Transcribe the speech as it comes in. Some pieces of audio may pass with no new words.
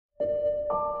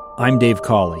I'm Dave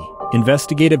Cawley,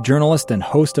 investigative journalist and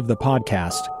host of the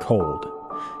podcast Cold.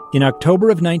 In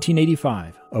October of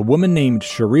 1985, a woman named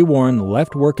Cherie Warren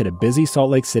left work at a busy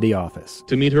Salt Lake City office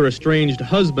to meet her estranged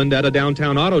husband at a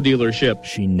downtown auto dealership.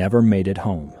 She never made it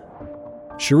home.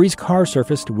 Cherie's car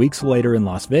surfaced weeks later in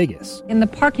Las Vegas. In the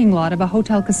parking lot of a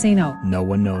hotel casino. No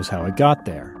one knows how it got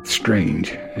there. Strange.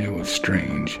 It was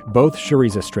strange. Both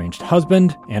Cherie's estranged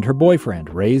husband and her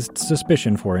boyfriend raised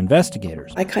suspicion for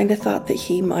investigators. I kind of thought that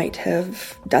he might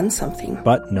have done something.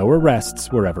 But no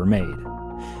arrests were ever made.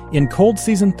 In Cold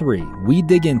Season 3, we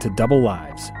dig into double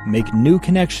lives, make new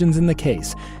connections in the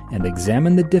case, and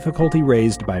examine the difficulty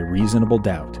raised by reasonable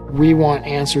doubt. We want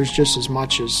answers just as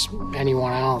much as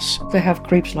anyone else. They have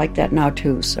creeps like that now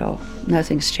too, so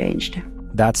nothing's changed.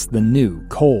 That's the new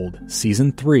Cold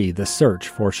Season 3, The Search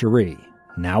for Cherie,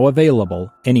 now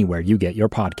available anywhere you get your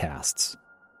podcasts.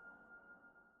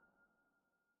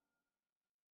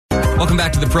 Welcome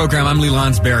back to the program. I'm Lee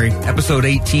Lonsberry, episode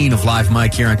 18 of Live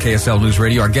Mike here on KSL News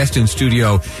Radio. Our guest in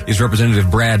studio is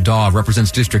Representative Brad Daw, represents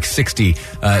District 60,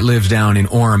 lives down in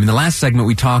Orem. In the last segment,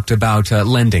 we talked about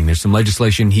lending. There's some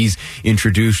legislation he's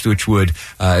introduced which would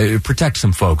protect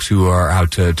some folks who are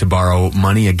out to borrow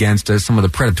money against some of the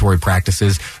predatory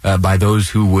practices by those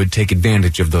who would take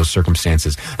advantage of those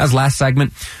circumstances. That's last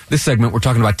segment. This segment, we're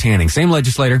talking about tanning. Same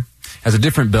legislator, has a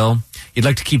different bill. You'd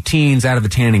like to keep teens out of the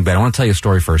tanning bed. I want to tell you a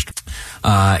story first.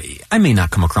 I may not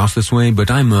come across this way,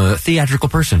 but I'm a theatrical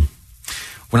person.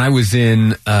 When I was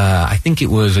in, I think it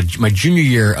was my junior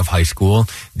year of high school,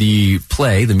 the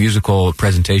play, the musical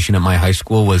presentation at my high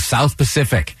school was South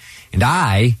Pacific. And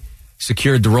I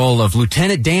secured the role of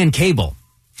Lieutenant Dan Cable.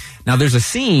 Now, there's a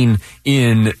scene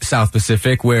in South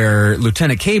Pacific where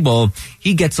Lieutenant Cable,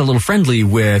 he gets a little friendly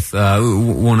with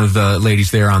one of the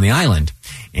ladies there on the island.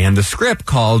 And the script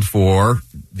called for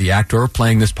the actor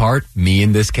playing this part, me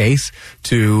in this case,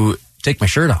 to take my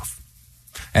shirt off.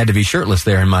 I had to be shirtless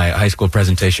there in my high school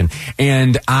presentation.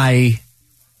 And I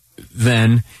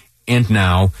then and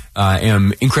now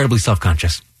am incredibly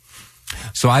self-conscious.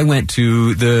 So I went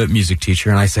to the music teacher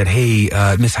and I said, hey,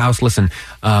 Miss House, listen,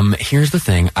 here's the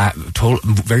thing. I'm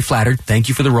very flattered. Thank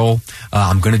you for the role.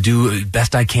 I'm going to do the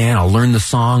best I can. I'll learn the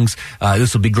songs.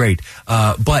 This will be great.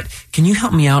 But can you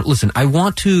help me out? Listen, I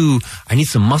need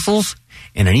some muscles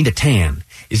and I need a tan.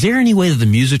 Is there any way that the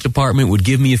music department would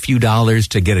give me a few dollars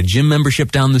to get a gym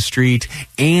membership down the street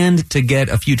and to get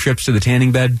a few trips to the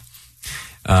tanning bed?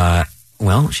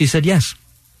 Well, she said yes.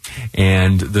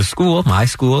 And the school, my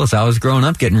school, as I was growing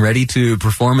up, getting ready to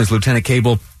perform as Lieutenant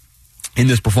Cable in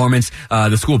this performance,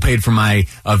 the school paid for my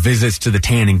visits to the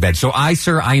tanning bed. So I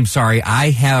am sorry.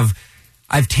 I've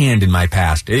tanned in my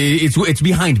past. It's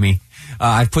behind me.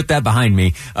 I've put that behind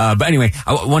me. But anyway,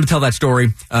 I want to tell that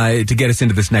story to get us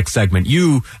into this next segment.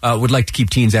 You would like to keep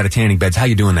teens out of tanning beds. How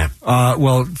you doing that?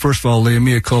 Well, first of all, Liam,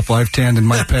 mea culpa, I've tanned in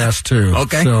my past, too.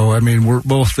 Okay. So, I mean, we're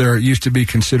both there. It used to be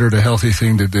considered a healthy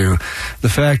thing to do. The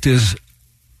fact is,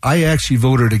 I actually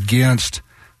voted against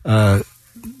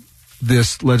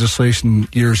this legislation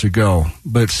years ago.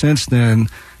 But since then,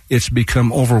 it's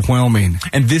become overwhelming.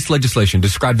 And this legislation,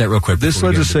 describe that real quick. This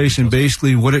legislation,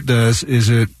 basically what it does is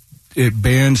it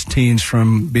bans teens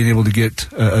from being able to get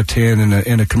a tan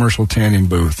in a commercial tanning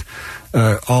booth.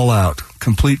 All out.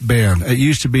 Complete ban. It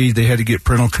used to be they had to get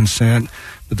parental consent,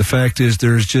 but the fact is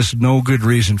there's just no good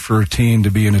reason for a teen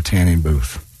to be in a tanning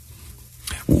booth.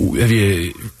 Have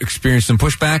you experienced some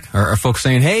pushback? Are folks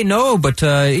saying, hey, no, but,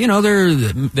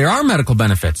 there are medical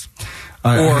benefits?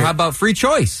 How about free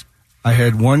choice? I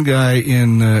had one guy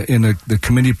in the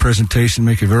committee presentation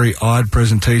make a very odd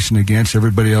presentation against.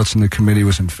 Everybody else in the committee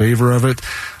was in favor of it.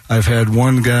 I've had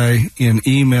one guy in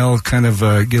email kind of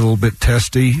get a little bit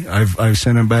testy. I've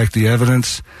sent him back the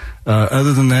evidence.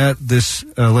 Other than that, this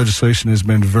legislation has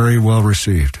been very well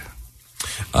received.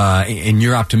 And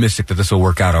you're optimistic that this will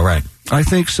work out all right? I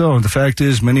think so. The fact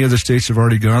is, many other states have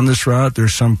already gone this route.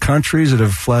 There's some countries that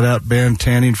have flat out banned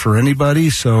tanning for anybody.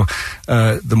 So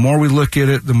the more we look at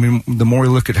it, the more we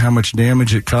look at how much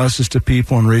damage it causes to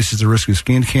people and raises the risk of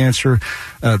skin cancer,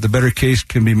 the better case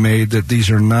can be made that these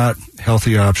are not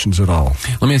healthy options at all.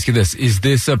 Let me ask you this. Is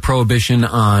this a prohibition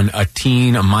on a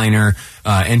teen, a minor,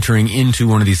 entering into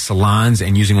one of these salons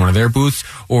and using one of their booths?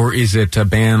 Or is it a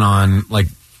ban on, like,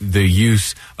 the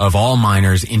use of all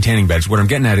minors in tanning beds? What I'm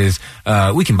getting at is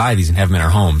we can buy these and have them in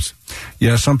our homes.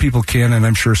 Yeah, some people can, and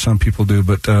I'm sure some people do,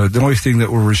 but the only thing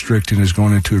that we're restricting is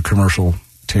going into a commercial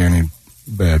tanning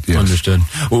bad, yes. Understood.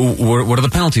 What are the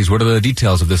penalties? What are the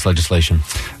details of this legislation?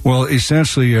 Well,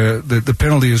 essentially, the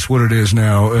penalty is what it is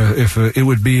now. If it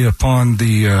would be upon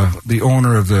the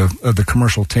owner of the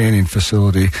commercial tanning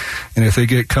facility, and if they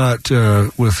get caught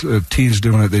with teens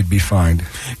doing it, they'd be fined.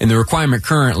 And the requirement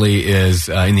currently is,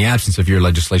 in the absence of your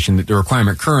legislation, the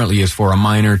requirement currently is for a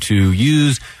minor to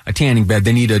use a tanning bed.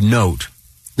 They need a note.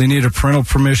 They need a parental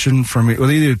permission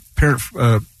they need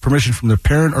permission from the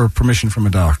parent or permission from a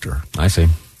doctor. I see.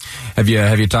 Have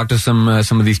you talked to some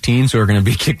of these teens who are going to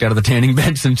be kicked out of the tanning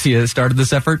bed since you started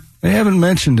this effort? They haven't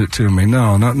mentioned it to me.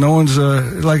 No one's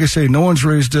like I say, no one's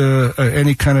raised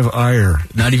any kind of ire.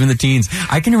 Not even the teens.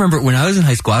 I can remember when I was in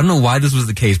high school. I don't know why this was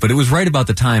the case, but it was right about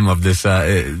the time of this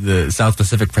the South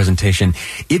Pacific presentation.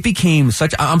 It became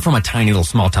such. I'm from a tiny little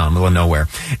small town, middle of nowhere,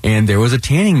 and there was a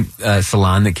tanning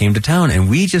salon that came to town, and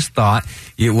we just thought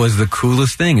it was the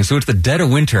coolest thing. And so it's the dead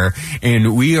of winter,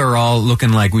 and we are all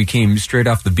looking like we came straight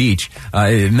off the beach.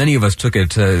 Many of us took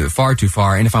it far too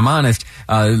far. And if I'm honest,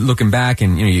 looking back,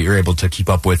 and you're able to keep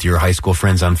up with your high school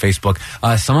friends on Facebook,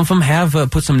 some of them have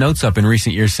put some notes up in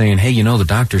recent years saying, hey, the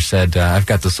doctor said I've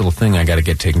got this little thing I got to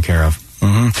get taken care of.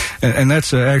 Mm-hmm. And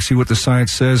that's actually what the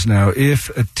science says now. If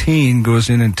a teen goes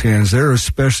in and tans, they're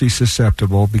especially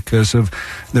susceptible because of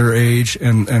their age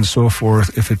and so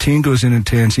forth. If a teen goes in and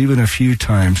tans even a few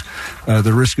times,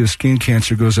 the risk of skin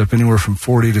cancer goes up anywhere from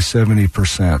 40 to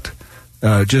 70%.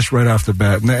 Just right off the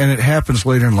bat. And it happens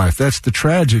later in life. That's the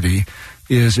tragedy,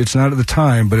 is it's not at the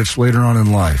time, but it's later on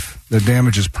in life. The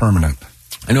damage is permanent.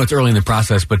 I know it's early in the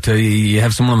process, but you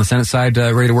have someone on the Senate side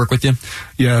ready to work with you?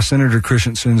 Yeah, Senator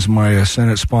Christensen's my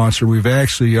Senate sponsor. We've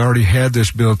actually already had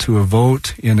this bill to a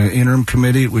vote in an interim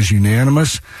committee. It was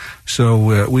unanimous.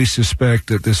 So we suspect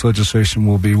that this legislation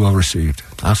will be well received.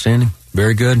 Outstanding.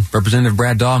 Very good. Representative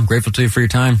Brad Daw, I'm grateful to you for your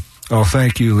time. Oh,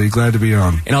 thank you, Lee. Glad to be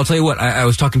on. And I'll tell you what, I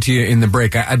was talking to you in the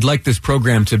break. I'd like this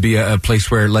program to be a place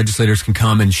where legislators can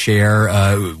come and share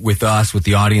with us, with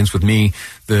the audience, with me,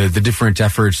 the different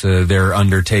efforts they're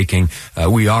undertaking.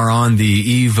 We are on the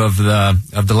eve of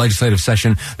the legislative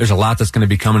session. There's a lot that's going to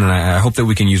be coming, and I hope that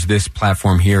we can use this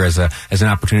platform here as an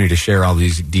opportunity to share all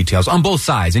these details on both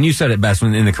sides. And you said it best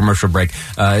in the commercial break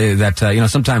that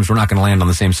sometimes we're not going to land on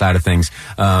the same side of things,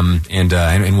 and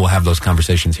we'll have those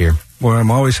conversations here. Well,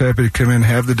 I'm always happy to come in,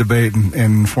 have the debate, and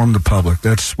inform the public.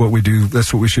 That's what we do.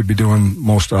 That's what we should be doing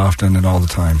most often and all the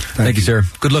time. Thank you, sir.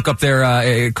 Good luck up there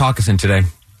caucusing today.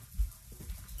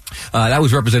 That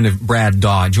was Representative Brad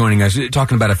Daw joining us,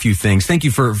 talking about a few things. Thank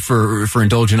you for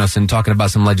indulging us and talking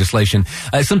about some legislation.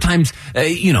 Sometimes,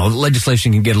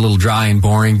 legislation can get a little dry and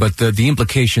boring, but the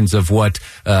implications of what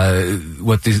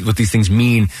these things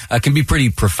mean can be pretty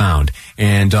profound.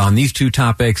 And on these two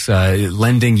topics,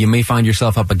 lending, you may find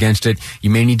yourself up against it. You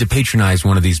may need to patronize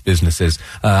one of these businesses.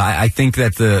 I think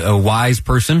that a wise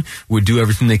person would do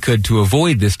everything they could to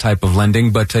avoid this type of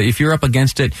lending. But if you're up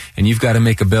against it and you've got to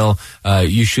make a bill,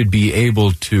 you should be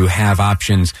able to have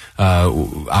options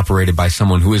operated by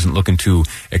someone who isn't looking to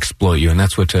exploit you. And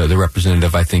that's what the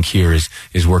representative, I think, here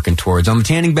is working towards. On the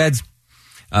tanning beds,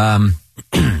 I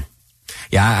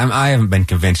haven't been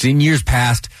convinced. In years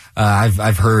past,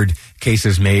 I've heard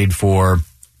cases made for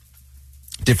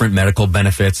different medical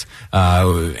benefits,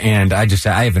 and I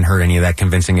haven't heard any of that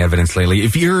convincing evidence lately.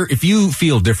 If you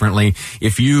feel differently,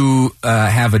 if you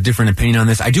have a different opinion on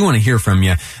this, I do want to hear from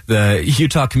you. The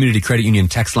Utah Community Credit Union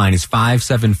text line is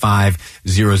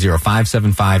 57500.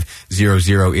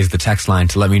 57500 is the text line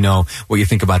to let me know what you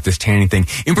think about this tanning thing.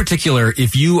 In particular,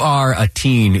 if you are a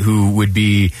teen who would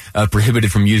be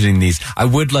prohibited from using these, I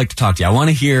would like to talk to you. I want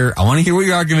to hear what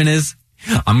your argument is.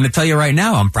 I'm going to tell you right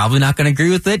now, I'm probably not going to agree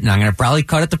with it, and I'm going to probably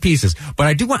cut it to pieces. But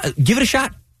I do want to give it a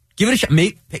shot. Give it a shot.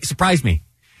 Surprise me.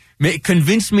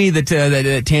 Convince me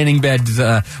that tanning beds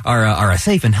are a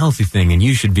safe and healthy thing, and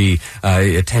you should be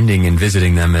attending and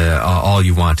visiting them all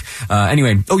you want.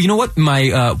 Anyway, you know what?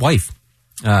 My wife,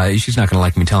 she's not going to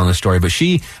like me telling this story, but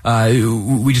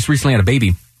we just recently had a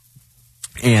baby.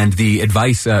 And the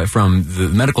advice from the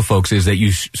medical folks is that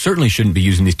you certainly shouldn't be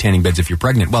using these tanning beds if you're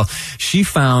pregnant. Well, she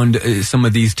found some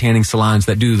of these tanning salons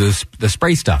that do the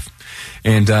spray stuff.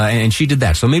 And she did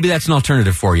that. So maybe that's an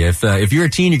alternative for you. If you're a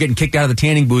teen, you're getting kicked out of the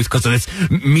tanning booth because of this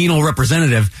mean old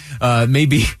representative,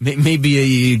 maybe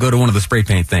you go to one of the spray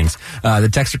paint things. The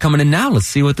texts are coming in now. Let's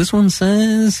see what this one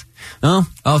says. Oh,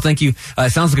 thank you.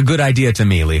 Sounds like a good idea to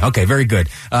me, Lee. Okay, very good.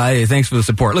 Thanks for the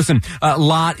support. Listen, a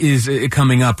lot is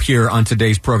coming up here on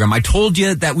today's program. I told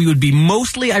you that we would be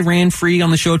mostly Iran-free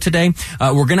on the show today.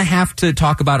 We're going to have to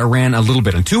talk about Iran a little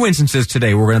bit. In two instances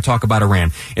today, we're going to talk about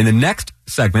Iran. In the next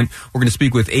segment, we're going to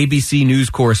speak with ABC News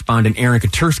correspondent Aaron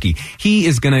Katersky. He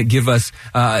is going to give us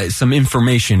some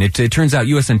information. It turns out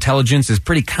U.S. intelligence is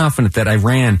pretty confident that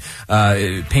Iran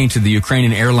painted the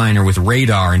Ukrainian airliner with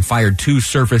radar and fired 2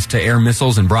 surface-to-air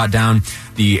missiles and brought down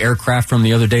the aircraft from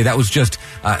the other day. That was just,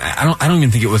 I don't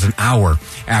even think it was an hour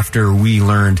after we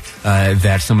learned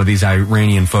that some of these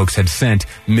Iranian folks had sent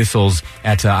missiles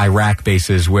at Iraq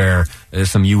bases where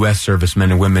some U.S.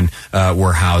 servicemen and women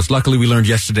were housed. Luckily, we learned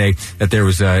yesterday that there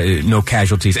was no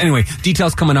casualties. Anyway,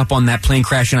 details coming up on that plane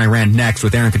crash in Iran next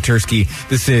with Aaron Katersky.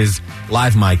 This is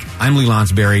Live Mike. I'm Lee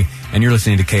Lonsberry, and you're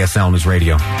listening to KSL News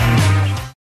Radio.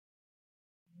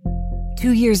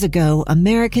 2 years ago,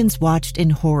 Americans watched in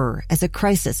horror as a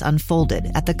crisis unfolded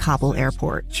at the Kabul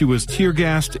airport. She was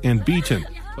tear-gassed and beaten.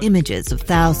 Images of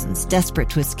thousands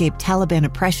desperate to escape Taliban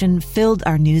oppression filled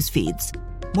our news feeds.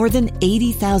 More than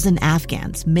 80,000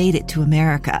 Afghans made it to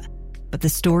America. But the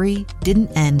story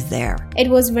didn't end there. It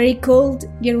was very cold.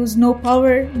 There was no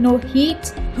power, no heat.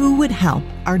 Who would help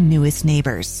our newest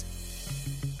neighbors?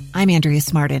 I'm Andrea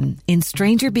Smartin. In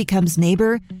Stranger Becomes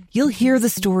Neighbor, you'll hear the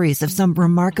stories of some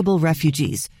remarkable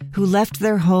refugees who left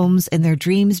their homes and their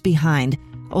dreams behind,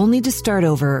 only to start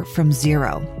over from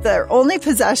zero. Their only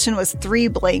possession was 3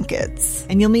 blankets.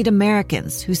 And you'll meet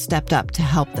Americans who stepped up to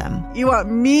help them. You want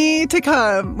me to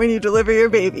come when you deliver your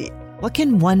baby. What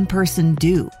can one person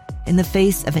do in the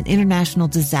face of an international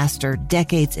disaster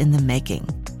decades in the making?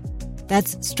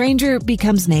 That's Stranger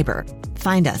Becomes Neighbor.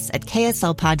 Find us at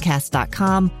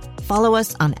kslpodcast.com. Follow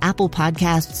us on Apple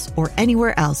Podcasts or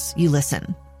anywhere else you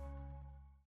listen.